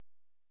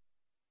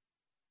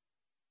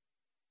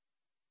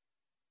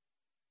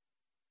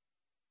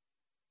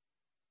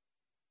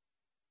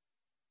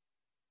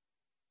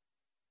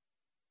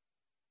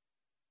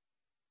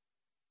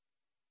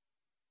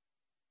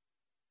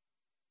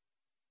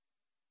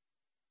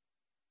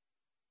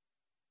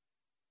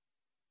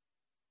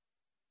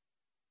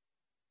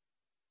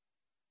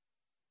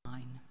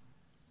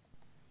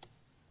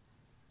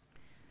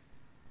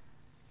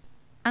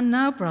And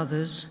now,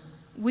 brothers,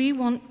 we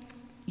want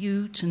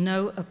you to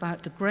know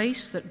about the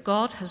grace that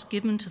God has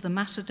given to the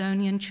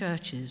Macedonian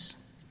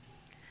churches.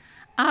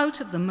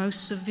 Out of the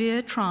most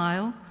severe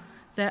trial,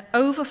 their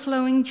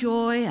overflowing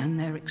joy and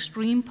their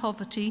extreme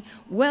poverty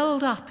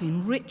welled up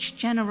in rich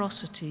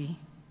generosity.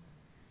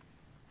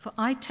 For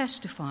I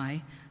testify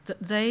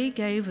that they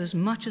gave as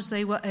much as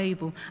they were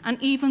able, and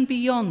even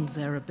beyond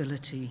their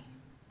ability.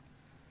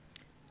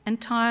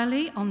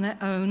 Entirely on their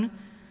own,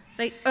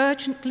 they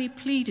urgently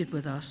pleaded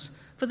with us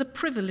for the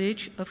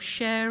privilege of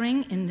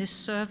sharing in this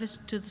service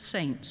to the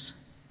saints.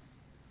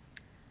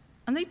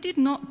 And they did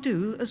not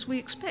do as we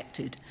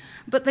expected,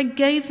 but they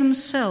gave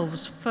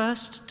themselves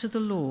first to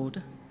the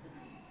Lord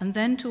and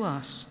then to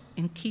us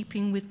in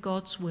keeping with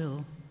God's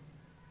will.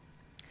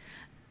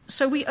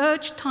 So we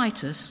urge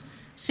Titus,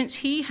 since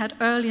he had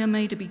earlier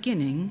made a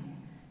beginning,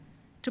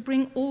 to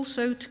bring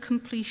also to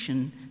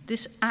completion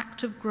this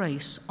act of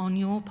grace on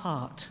your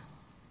part.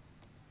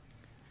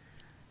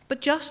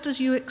 But just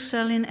as you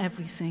excel in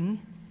everything,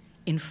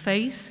 in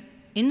faith,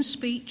 in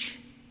speech,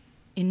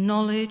 in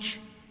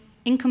knowledge,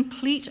 in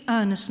complete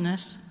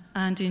earnestness,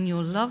 and in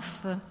your love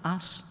for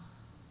us,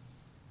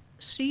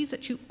 see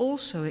that you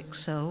also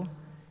excel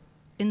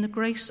in the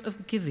grace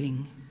of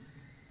giving.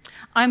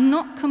 I am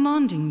not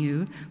commanding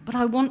you, but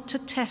I want to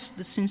test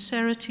the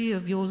sincerity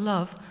of your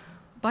love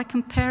by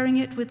comparing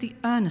it with the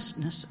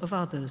earnestness of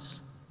others.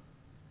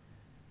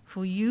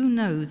 For you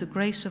know the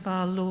grace of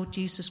our Lord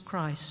Jesus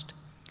Christ,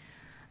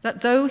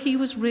 that though he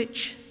was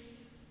rich,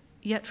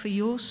 yet for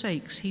your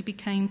sakes he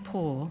became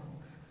poor,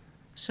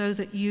 so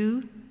that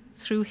you,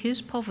 through his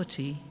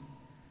poverty,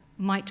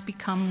 might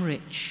become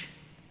rich.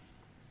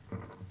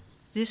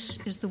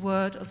 This is the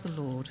word of the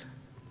Lord.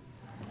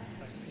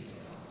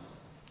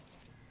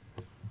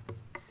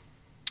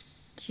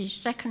 The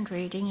second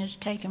reading is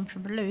taken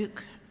from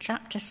Luke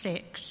chapter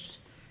 6,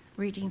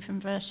 reading from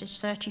verses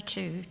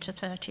 32 to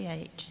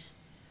 38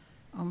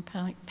 on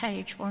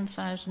page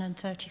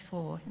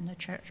 1034 in the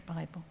Church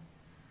Bible.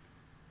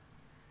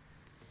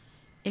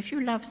 If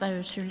you love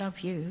those who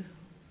love you,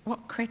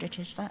 what credit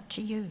is that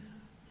to you?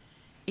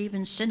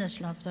 Even sinners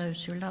love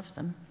those who love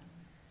them.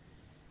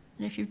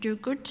 And if you do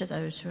good to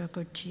those who are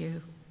good to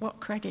you, what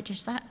credit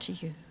is that to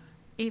you?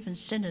 Even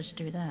sinners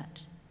do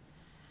that.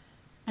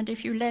 And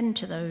if you lend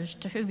to those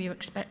to whom you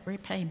expect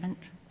repayment,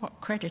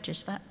 what credit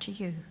is that to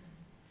you?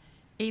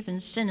 Even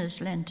sinners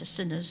lend to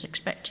sinners,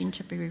 expecting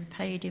to be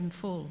repaid in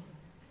full.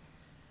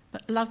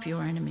 But love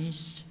your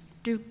enemies,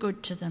 do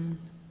good to them,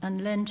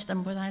 and lend to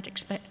them without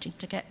expecting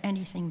to get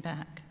anything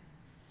back.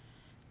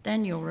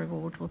 Then your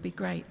reward will be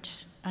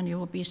great, and you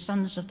will be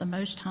sons of the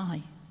Most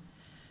High,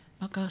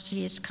 because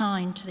he is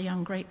kind to the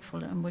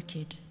ungrateful and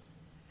wicked.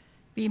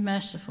 Be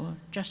merciful,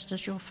 just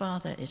as your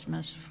Father is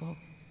merciful.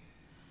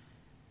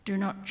 Do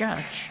not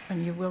judge,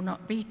 and you will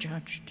not be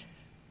judged.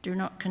 Do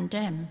not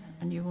condemn,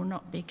 and you will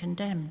not be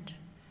condemned.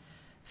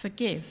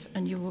 Forgive,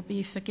 and you will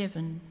be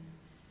forgiven.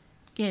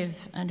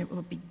 Give, and it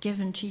will be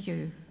given to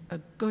you. A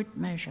good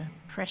measure,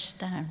 pressed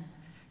down,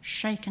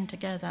 shaken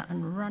together,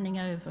 and running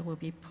over will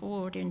be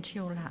poured into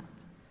your lap.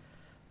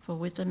 For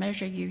with the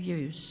measure you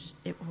use,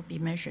 it will be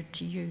measured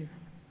to you.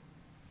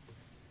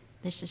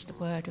 This is the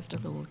word of the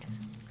Lord.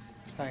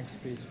 Thanks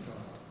be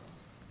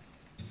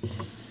to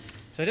God.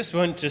 So I just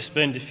want to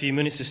spend a few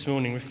minutes this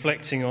morning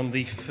reflecting on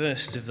the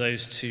first of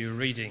those two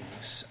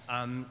readings.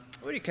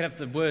 Well, you can have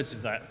the words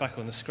of that back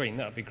on the screen.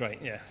 That would be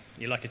great. Yeah,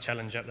 you like a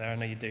challenge up there. I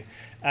know you do.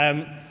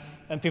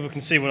 And people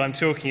can see what I'm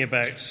talking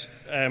about,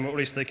 or at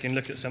least they can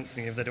look at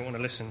something if they don't want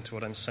to listen to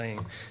what I'm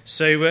saying.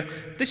 So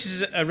this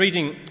is a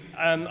reading,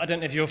 I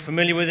don't know if you're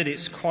familiar with it,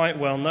 it's quite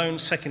well known,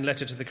 second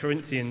letter to the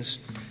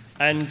Corinthians.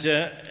 And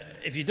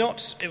if you're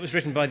not, it was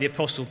written by the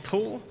Apostle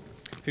Paul,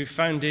 who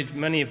founded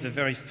many of the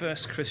very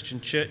first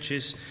Christian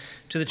churches,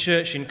 to the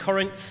church in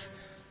Corinth,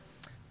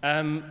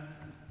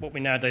 what we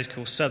nowadays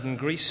call southern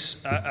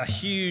Greece, a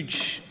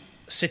huge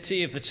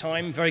city of the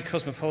time, very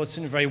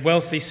cosmopolitan, very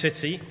wealthy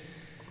city.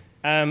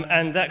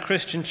 And that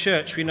Christian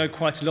church we know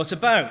quite a lot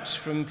about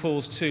from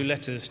Paul's two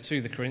letters to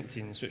the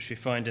Corinthians, which we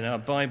find in our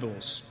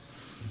Bibles.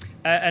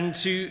 And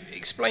to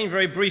explain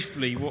very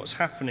briefly what's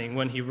happening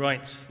when he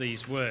writes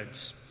these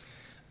words,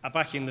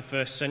 back in the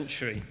first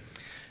century.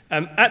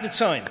 At the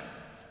time,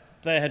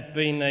 there had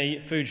been a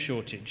food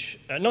shortage,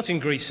 not in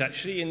Greece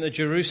actually, in the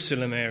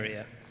Jerusalem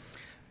area.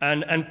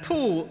 And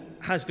Paul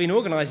has been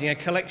organising a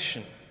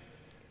collection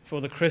for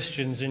the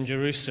Christians in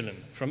Jerusalem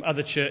from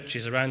other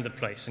churches around the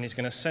place, and he's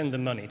going to send the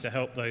money to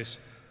help those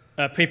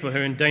people who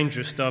are in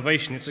danger of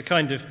starvation. It's a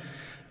kind of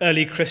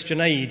early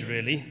Christian aid,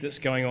 really, that's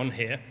going on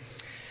here.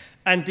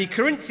 And the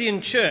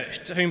Corinthian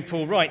church, to whom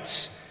Paul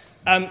writes,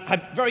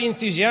 had very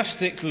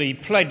enthusiastically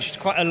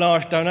pledged quite a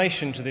large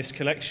donation to this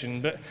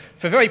collection, but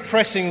for very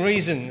pressing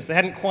reasons, they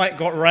hadn't quite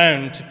got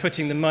round to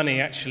putting the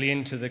money actually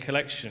into the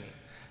collection.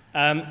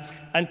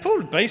 And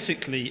Paul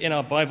basically, in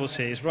our Bibles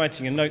here, is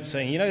writing a note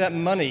saying, you know, that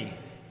money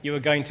you are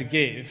going to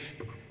give,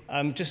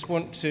 just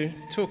want to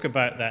talk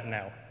about that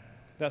now.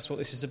 That's what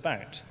this is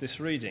about, this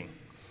reading.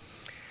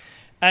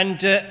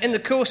 And in the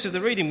course of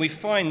the reading, we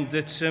find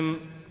that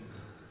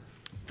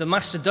the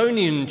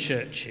Macedonian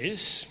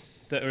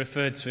churches that are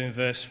referred to in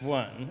verse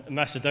 1,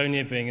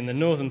 Macedonia being in the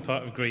northern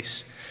part of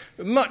Greece,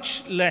 were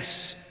much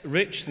less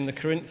rich than the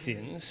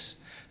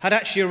Corinthians, had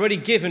actually already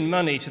given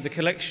money to the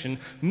collection,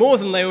 more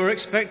than they were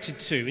expected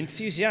to,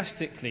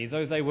 enthusiastically,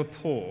 though they were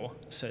poor,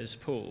 says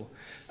Paul.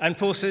 And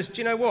Paul says,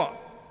 do you know what?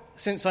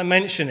 Since I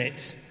mention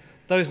it,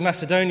 those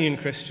Macedonian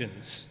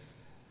Christians,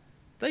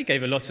 they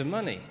gave a lot of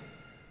money,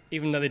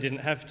 even though they didn't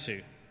have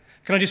to.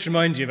 Can I just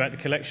remind you about the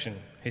collection,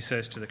 he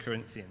says to the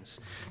Corinthians.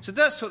 So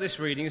that's what this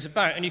reading is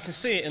about, and you can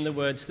see it in the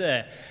words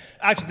there.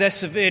 Out of their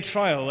severe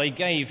trial, they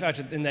gave,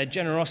 in their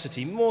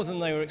generosity, more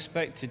than they were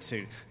expected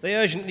to. They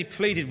urgently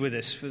pleaded with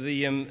us for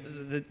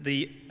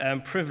the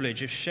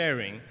privilege of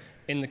sharing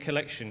in the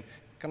collection.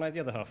 Can I have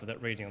the other half of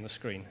that reading on the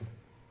screen?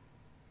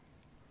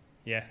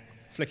 Yeah,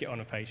 flick it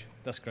on a page.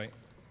 That's great.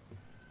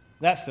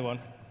 That's the one.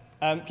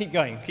 Keep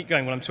going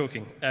while I'm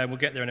talking. We'll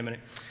get there in a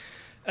minute.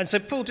 And so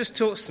Paul just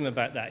talks to them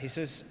about that. He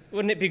says,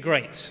 wouldn't it be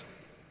great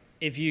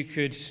if you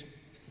could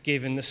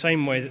give in the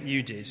same way that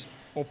you did,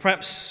 or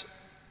perhaps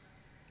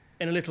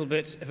in a little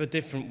bit of a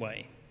different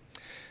way?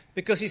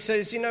 Because he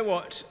says, you know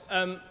what,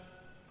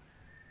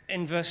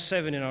 in verse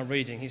 7 in our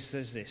reading, he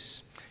says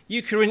this,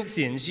 you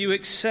Corinthians, you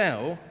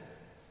excel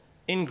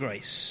in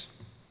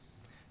grace,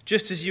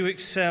 just as you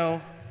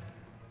excel,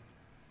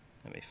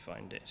 let me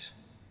find it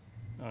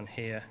on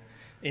here,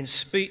 in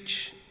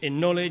speech, in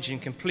knowledge, in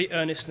complete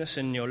earnestness,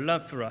 and in your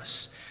love for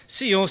us.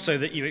 See also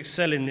that you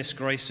excel in this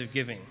grace of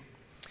giving.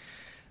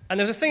 And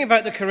there's a thing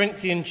about the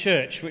Corinthian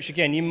church, which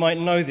again, you might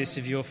know this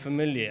if you're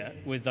familiar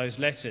with those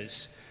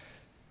letters.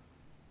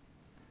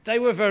 They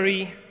were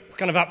very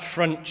kind of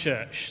upfront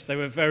church. They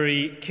were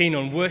very keen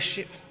on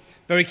worship,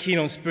 very keen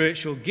on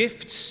spiritual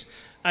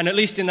gifts, and at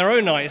least in their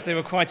own eyes, they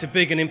were quite a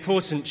big and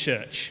important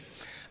church.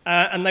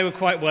 And they were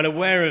quite well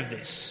aware of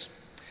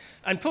this.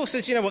 And Paul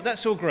says, you know what,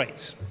 that's all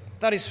great.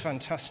 That is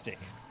fantastic.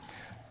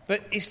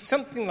 But it's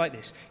something like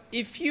this.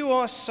 If you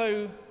are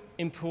so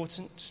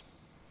important,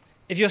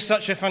 if you're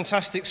such a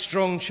fantastic,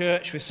 strong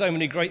church with so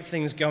many great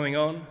things going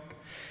on,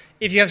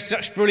 if you have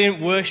such brilliant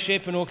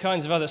worship and all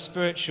kinds of other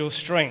spiritual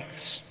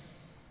strengths,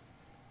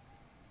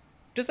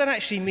 does that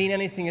actually mean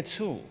anything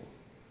at all?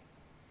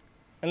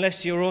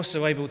 Unless you're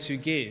also able to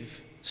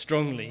give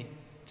strongly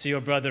to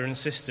your brother and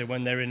sister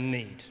when they're in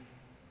need.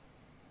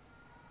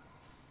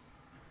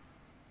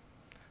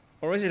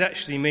 Or is it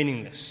actually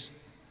meaningless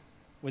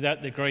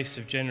without the grace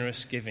of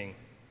generous giving,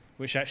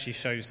 which actually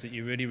shows that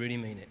you really, really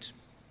mean it?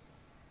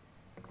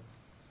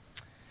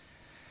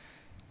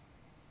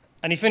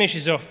 And he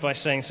finishes off by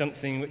saying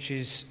something which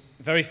is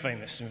very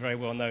famous and very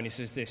well known. He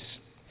says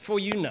this, for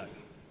you know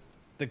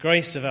the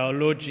grace of our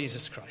Lord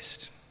Jesus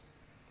Christ,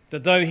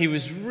 that though he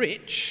was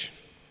rich,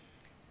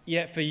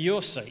 yet for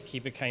your sake he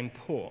became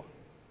poor,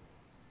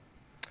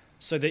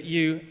 so that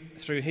you,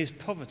 through his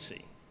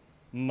poverty,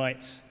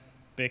 might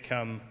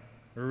become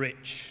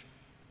rich.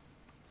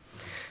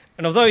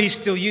 And although he's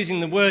still using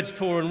the words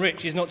poor and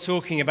rich, he's not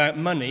talking about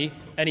money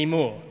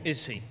anymore,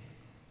 is he?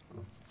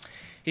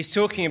 He's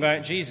talking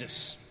about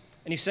Jesus.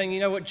 And he's saying, you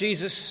know what,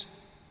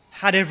 Jesus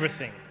had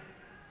everything.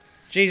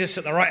 Jesus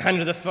at the right hand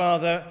of the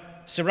Father,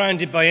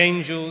 surrounded by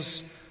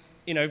angels,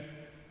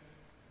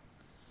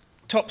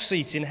 top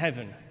seat in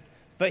heaven.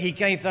 But he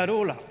gave that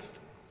all up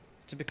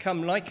to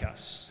become like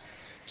us,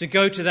 to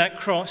go to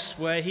that cross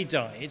where he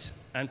died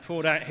and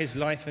poured out his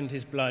life and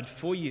his blood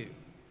for you.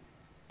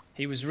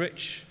 He was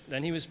rich,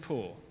 then he was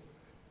poor.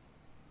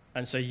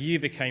 And so you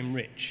became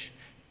rich.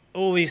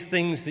 All these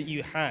things that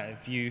you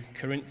have, you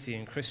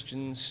Corinthian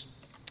Christians.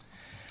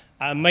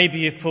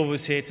 Maybe if Paul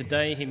was here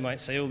today, he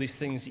might say all these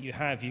things that you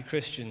have, you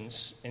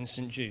Christians in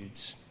St.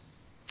 Jude's.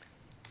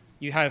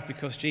 You have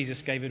because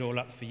Jesus gave it all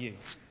up for you.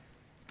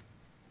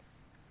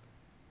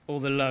 All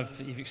the love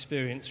that you've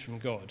experienced from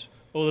God,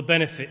 all the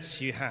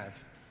benefits you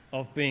have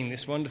of being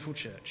this wonderful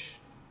church.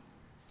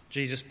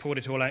 Jesus poured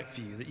it all out for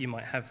you that you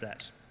might have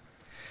that.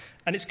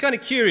 And it's kind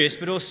of curious,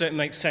 but also it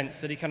makes sense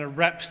that he kind of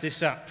wraps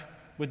this up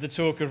with the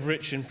talk of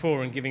rich and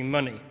poor and giving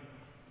money.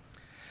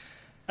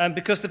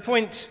 Because the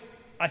point,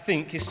 I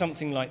think, is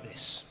something like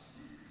this.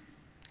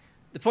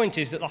 The point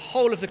is that the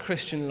whole of the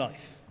Christian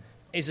life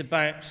is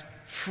about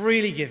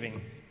freely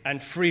giving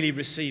and freely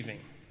receiving.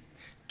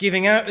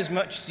 Giving out as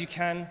much as you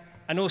can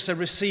and also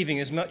receiving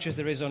as much as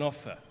there is on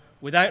offer,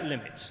 without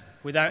limit,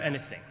 without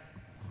anything.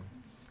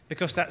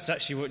 Because that's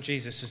actually what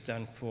Jesus has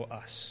done for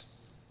us.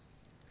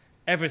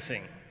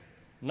 Everything.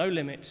 No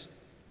limit,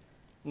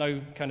 no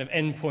kind of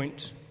end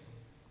point,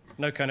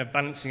 no kind of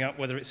balancing up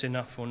whether it's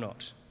enough or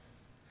not.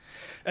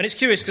 And it's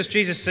curious because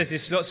Jesus says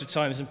this lots of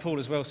times, and Paul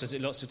as well says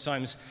it lots of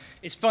times.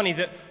 It's funny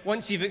that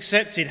once you've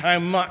accepted how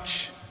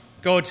much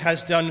God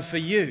has done for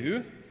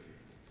you,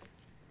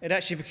 it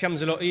actually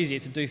becomes a lot easier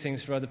to do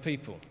things for other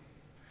people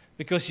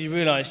because you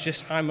realise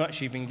just how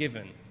much you've been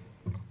given.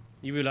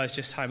 You realise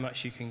just how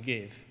much you can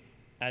give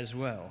as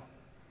well.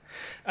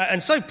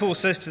 And so Paul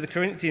says to the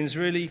Corinthians,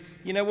 really,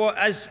 you know what,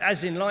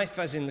 as in life,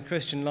 as in the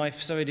Christian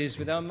life, so it is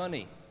with our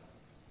money.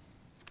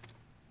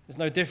 There's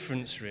no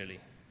difference,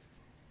 really.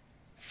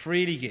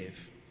 Freely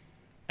give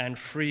and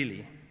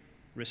freely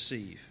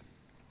receive.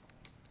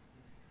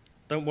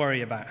 Don't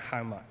worry about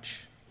how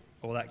much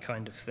or that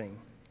kind of thing.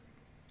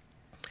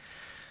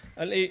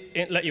 I'll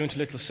let you into a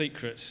little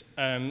secret.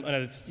 I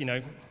know it's,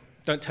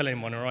 don't tell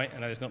anyone, all right? I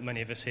know there's not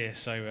many of us here,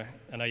 so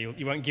I know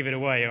you won't give it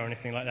away or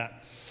anything like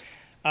that.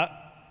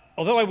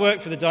 Although I work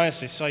for the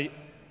diocese,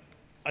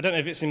 I don't know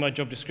if it's in my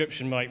job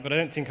description, Mike, but I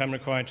don't think I'm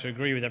required to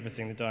agree with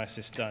everything the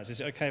diocese does. Is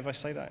it okay if I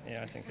say that?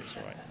 Yeah, I think it's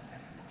all right.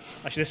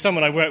 Actually, there's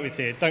someone I work with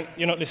here.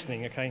 You're not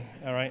listening, okay?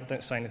 All right,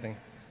 don't say anything.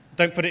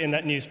 Don't put it in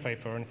that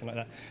newspaper or anything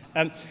like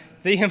that.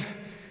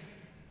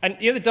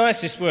 The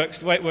diocese works,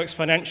 the way it works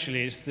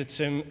financially is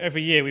that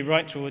every year we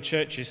write to all the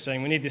churches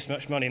saying we need this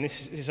much money and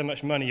this is how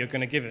much money you're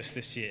going to give us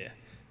this year.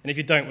 And if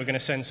you don't, we're going to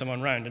send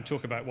someone round and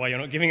talk about why you're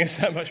not giving us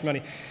that much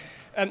money.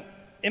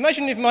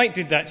 Imagine if Mike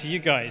did that to you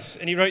guys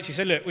and he wrote to you,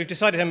 said, look, we've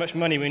decided how much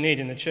money we need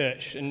in the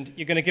church and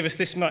you're going to give us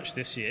this much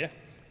this year.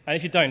 And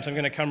if you don't, I'm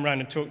going to come round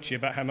and talk to you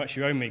about how much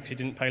you owe me because you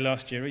didn't pay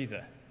last year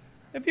either.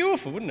 It'd be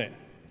awful, wouldn't it?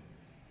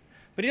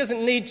 But he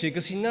doesn't need to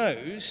because he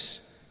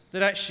knows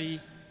that actually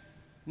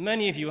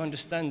many of you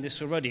understand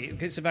this already.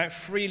 It's about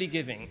freely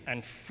giving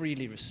and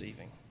freely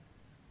receiving.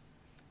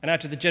 And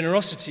out of the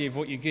generosity of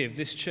what you give,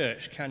 this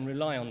church can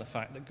rely on the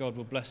fact that God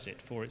will bless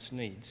it for its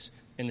needs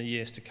in the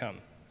years to come.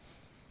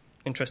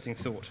 Interesting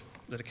thought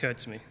that occurred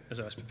to me as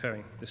I was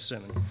preparing this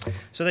sermon.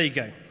 So there you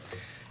go.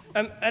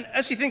 And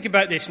as you think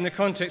about this in the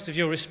context of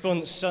your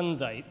Response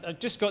Sunday, I've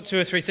just got 2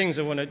 or 3 things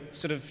I want to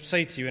sort of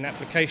say to you in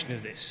application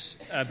of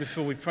this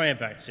before we pray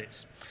about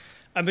it.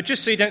 But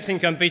just so you don't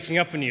think I'm beating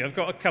up on you, I've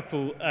got a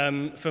couple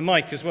for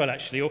Mike as well,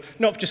 actually, or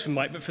not just for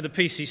Mike, but for the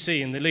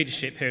PCC and the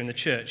leadership here in the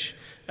church,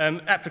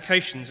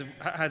 applications of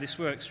how this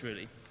works,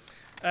 really.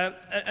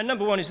 And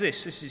number one is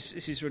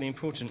this is really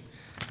important.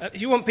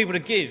 If you want people to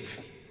give,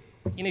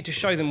 you need to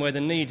show them where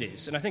the need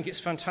is. And I think it's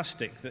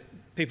fantastic that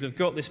people have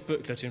got this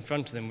booklet in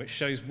front of them which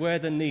shows where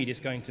the need is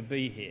going to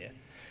be here.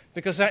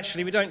 Because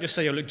actually we don't just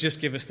say, oh, look, just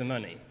give us the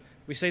money.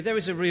 We say there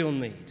is a real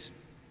need.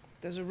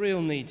 There's a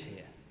real need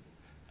here.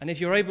 And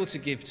if you're able to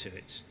give to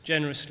it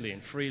generously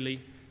and freely,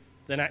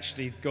 then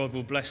actually God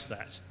will bless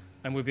that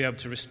and we'll be able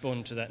to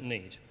respond to that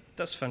need.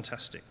 That's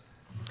fantastic.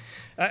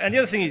 And the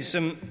other thing is,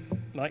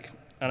 Mike,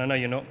 and I know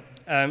you're not,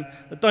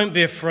 don't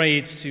be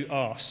afraid to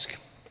ask.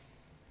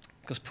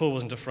 Because Paul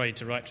wasn't afraid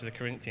to write to the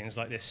Corinthians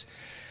like this.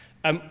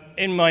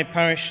 In my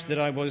parish that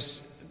I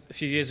was a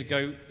few years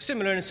ago,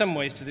 similar in some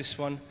ways to this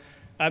one,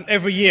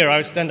 every year I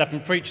would stand up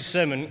and preach a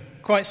sermon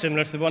quite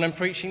similar to the one I'm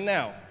preaching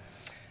now.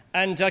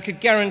 And I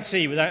could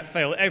guarantee without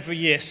fail every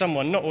year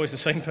someone, not always the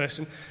same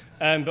person,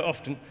 but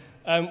often,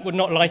 would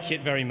not like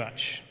it very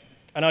much.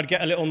 And I'd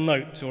get a little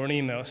note or an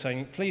email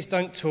saying, please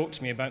don't talk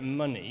to me about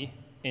money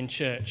in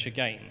church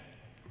again.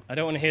 I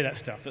don't want to hear that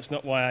stuff. That's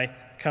not why I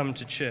come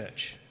to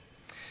church.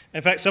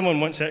 In fact, someone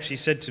once actually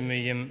said to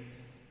me,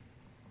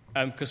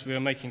 because we were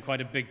making quite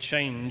a big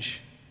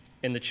change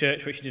in the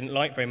church, which he didn't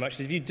like very much,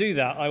 said, if you do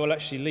that, I will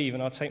actually leave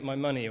and I'll take my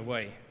money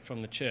away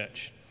from the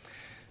church.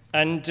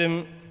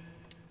 And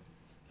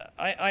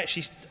I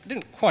actually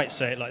didn't quite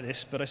say it like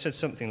this, but I said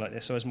something like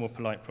this. I was more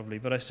polite probably.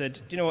 But I said,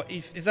 you know what,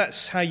 if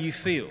that's how you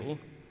feel,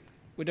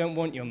 we don't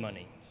want your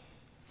money.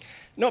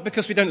 Not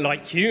because we don't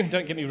like you,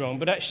 don't get me wrong,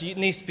 but actually it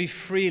needs to be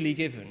freely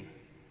given.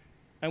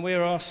 And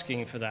we're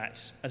asking for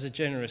that as a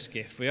generous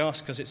gift. We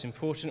ask because it's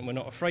important and we're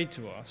not afraid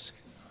to ask,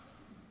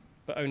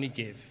 but only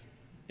give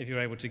if you're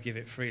able to give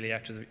it freely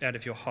out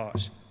of your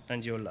heart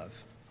and your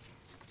love.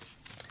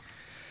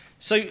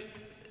 So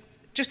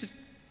just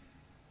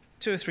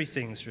 2 or 3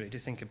 things really to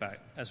think about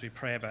as we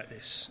pray about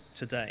this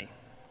today.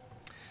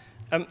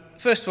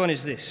 First one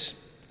is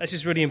this. This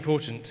is really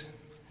important.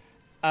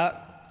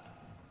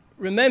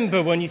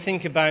 Remember when you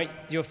think about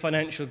your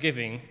financial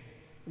giving,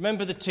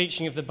 remember the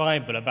teaching of the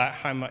Bible about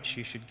how much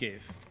you should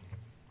give.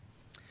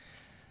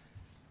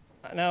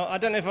 Now, I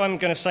don't know if I'm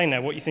going to say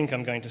now what you think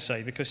I'm going to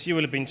say, because you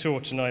will have been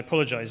taught, and I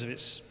apologise if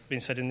it's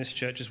been said in this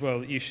church as well,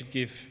 that you should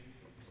give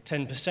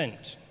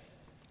 10%.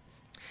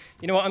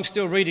 You know what, I'm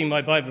still reading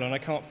my Bible and I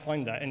can't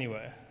find that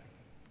anywhere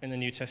in the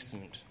New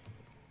Testament.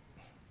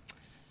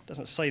 It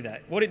doesn't say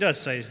that. What it does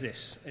say is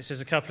this. It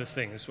says a couple of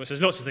things. Well, it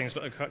says lots of things,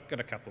 but I've got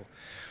a couple.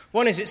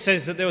 One is it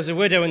says that there was a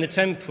widow in the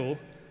temple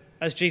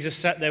as Jesus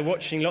sat there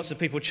watching lots of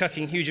people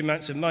chucking huge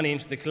amounts of money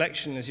into the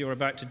collection, as you're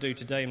about to do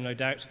today, no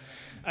doubt.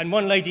 And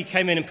one lady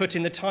came in and put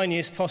in the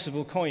tiniest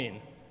possible coin.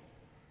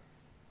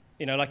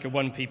 You know, like a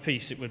 1p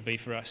piece it would be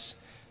for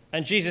us.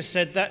 And Jesus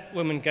said that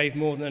woman gave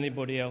more than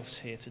anybody else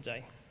here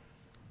today.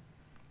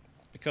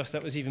 Because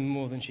that was even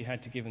more than she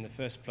had to give in the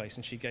first place,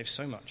 and she gave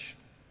so much.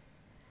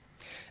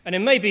 And it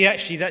may be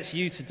actually that's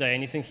you today,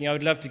 and you're thinking, I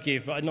would love to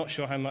give, but I'm not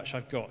sure how much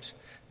I've got.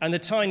 And the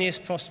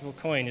tiniest possible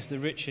coin is the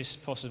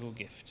richest possible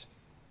gift.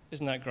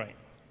 Isn't that great?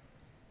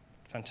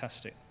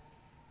 Fantastic.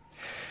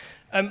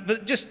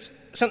 But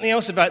just something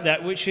else about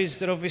that, which is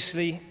that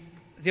obviously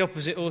the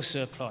opposite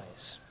also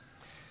applies.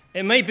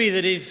 It may be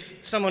that if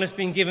someone has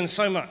been given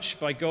so much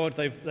by God,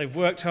 they've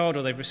worked hard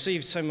or they've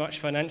received so much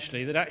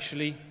financially, that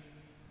actually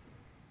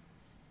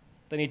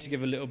they need to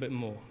give a little bit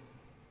more.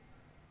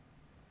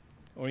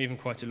 or even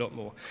quite a lot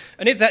more.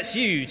 And if that's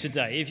you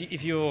today,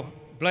 if you're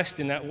blessed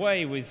in that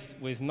way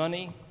with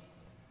money,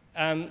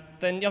 then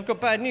I've got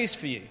bad news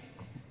for you.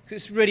 Because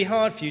it's really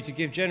hard for you to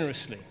give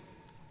generously.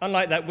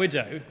 Unlike that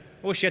widow,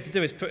 all she had to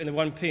do is put in the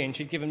 1p and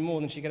she'd given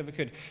more than she ever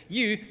could.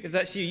 You, if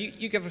that's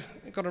you've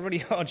got a really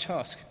hard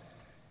task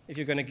if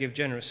you're going to give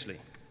generously.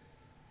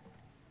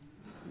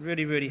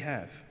 Really, really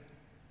have.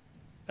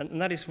 And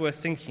that is worth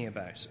thinking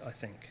about, I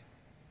think.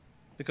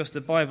 Because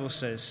the Bible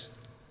says,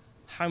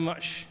 how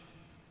much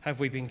have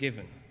we been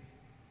given?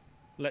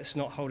 Let's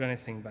not hold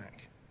anything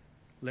back.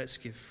 Let's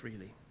give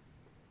freely.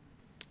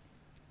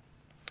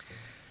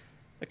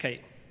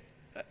 Okay,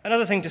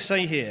 another thing to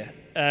say here.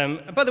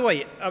 By the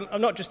way, I'm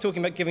not just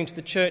talking about giving to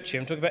the church here.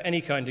 I'm talking about any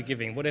kind of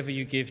giving, whatever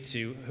you give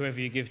to, whoever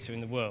you give to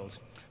in the world.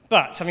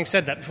 But having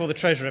said that, before the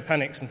treasurer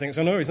panics and thinks,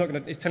 oh no,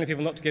 he's telling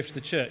people not to give to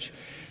the church.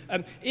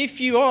 If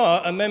you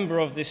are a member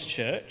of this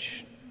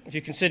church, if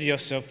you consider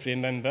yourself to be a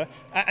member,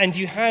 and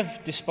you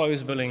have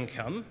disposable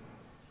income,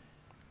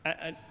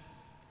 I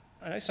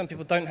know some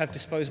people don't have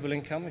disposable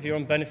income if you're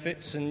on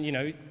benefits and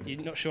you're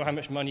not sure how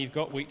much money you've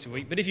got week to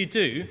week, but if you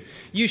do,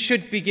 you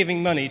should be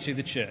giving money to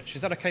the church.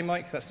 Is that okay,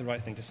 Mike? That's the right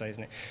thing to say,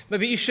 isn't it? But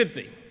you should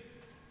be.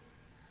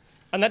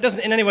 And that doesn't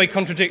in any way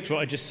contradict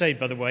what I just said,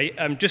 by the way.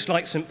 Just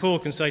like St. Paul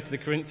can say to the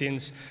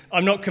Corinthians,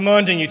 I'm not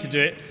commanding you to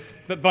do it,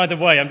 but by the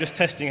way, I'm just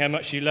testing how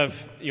much you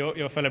love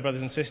your fellow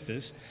brothers and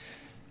sisters.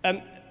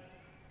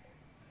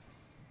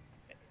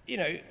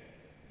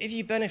 If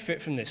you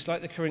benefit from this,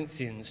 like the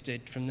Corinthians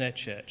did from their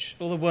church,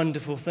 all the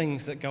wonderful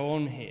things that go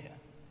on here,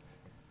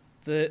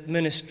 the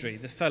ministry,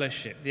 the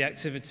fellowship, the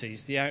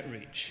activities, the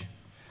outreach,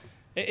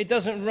 it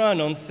doesn't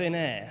run on thin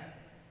air.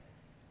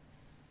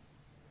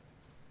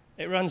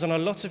 It runs on a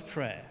lot of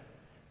prayer.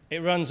 It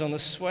runs on the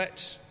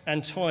sweat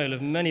and toil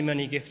of many,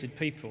 many gifted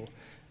people.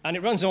 And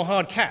it runs on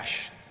hard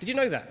cash. Did you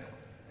know that?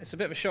 It's a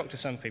bit of a shock to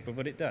some people,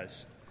 but it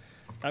does.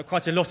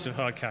 Quite a lot of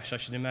hard cash, I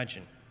should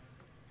imagine.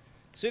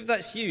 So if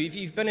that's you, if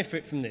you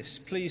benefit from this,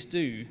 please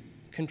do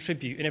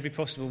contribute in every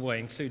possible way,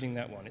 including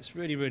that one. It's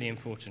really, really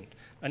important.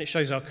 And it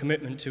shows our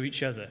commitment to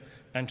each other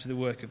and to the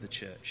work of the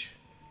church.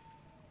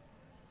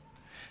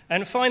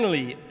 And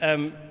finally,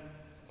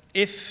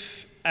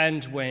 if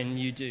and when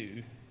you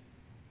do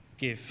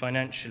give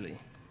financially,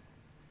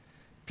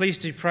 please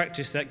do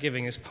practice that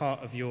giving as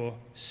part of your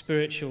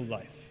spiritual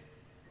life.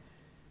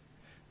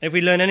 If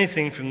we learn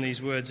anything from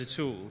these words at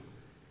all,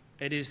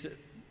 it is that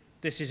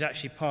this is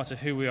actually part of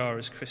who we are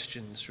as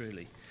Christians,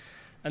 really.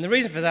 And the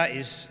reason for that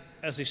is,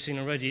 as we've seen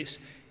already,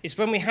 it's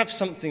when we have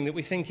something that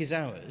we think is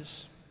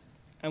ours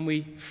and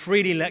we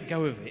freely let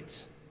go of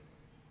it,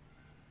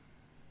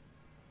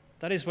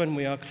 that is when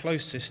we are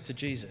closest to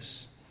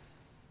Jesus.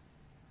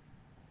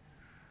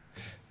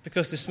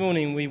 Because this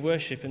morning we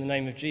worship in the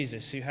name of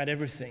Jesus, who had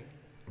everything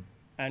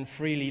and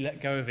freely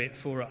let go of it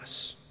for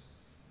us.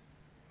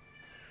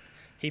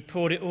 He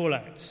poured it all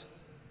out,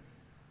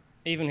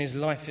 even his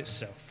life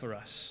itself for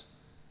us.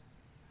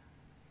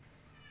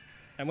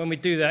 And when we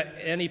do that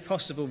in any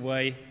possible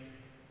way,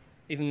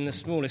 even in the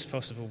smallest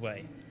possible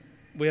way,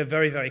 we are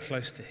very, very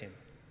close to him.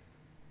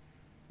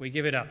 We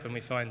give it up and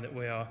we find that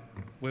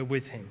we're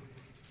with him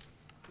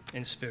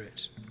in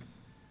spirit.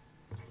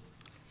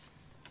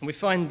 And we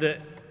find that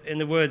in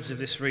the words of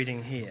this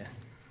reading here,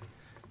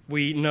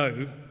 we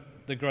know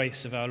the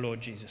grace of our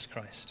Lord Jesus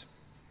Christ.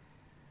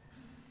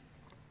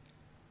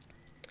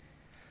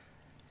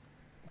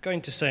 I'm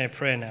going to say a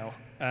prayer now,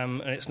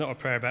 and it's not a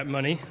prayer about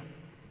money.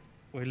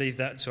 We leave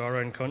that to our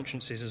own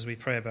consciences as we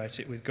pray about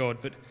it with God,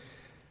 but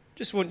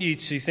just want you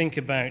to think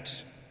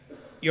about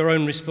your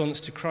own response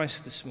to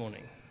Christ this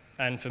morning,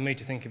 and for me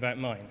to think about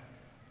mine.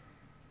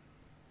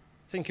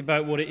 Think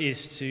about what it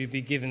is to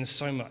be given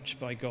so much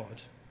by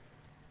God.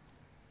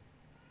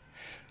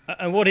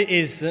 And what it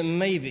is that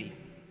maybe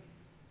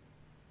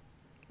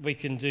we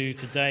can do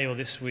today or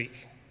this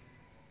week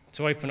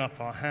to open up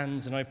our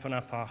hands and open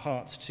up our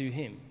hearts to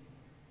him.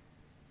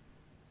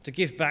 To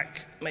give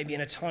back, maybe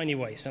in a tiny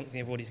way, something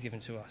of what he's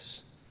given to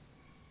us.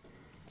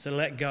 To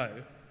let go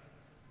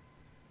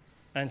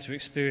and to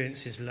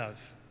experience his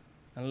love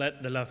and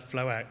let the love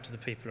flow out to the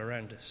people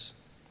around us.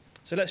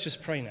 So let's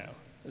just pray now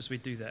as we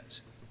do that.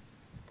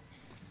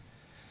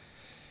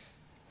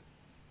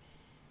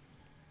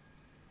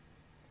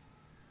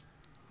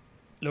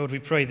 Lord, we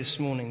pray this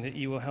morning that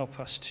you will help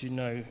us to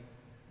know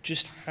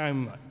just how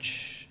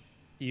much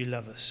you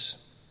love us.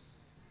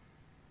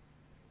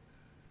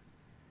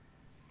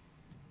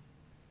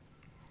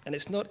 And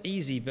it's not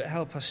easy, but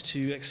help us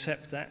to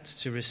accept that,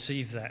 to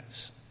receive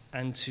that,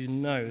 and to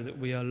know that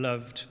we are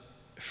loved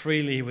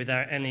freely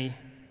without any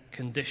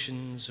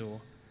conditions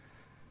or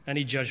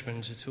any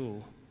judgment at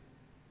all,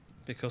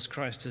 because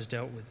Christ has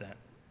dealt with that.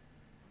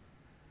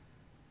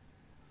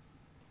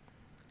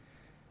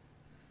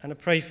 And I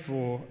pray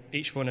for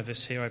each one of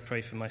us here, I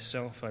pray for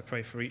myself, I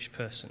pray for each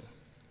person,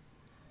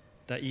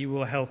 that you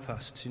will help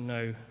us to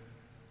know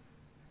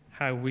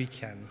how we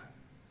can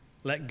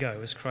let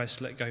go as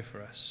Christ let go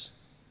for us,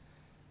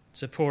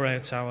 to pour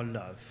out our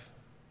love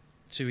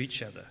to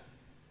each other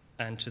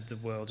and to the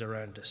world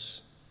around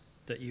us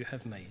that you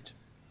have made.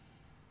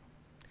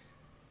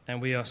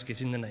 And we ask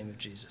it in the name of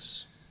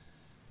Jesus.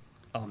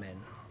 Amen.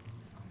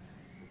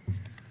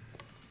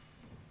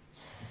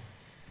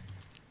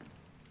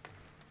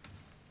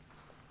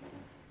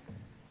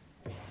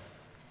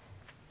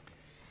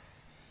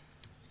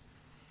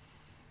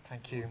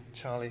 Thank you,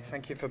 Charlie.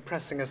 Thank you for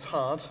pressing us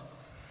hard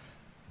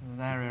in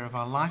an area of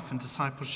our life and discipleship.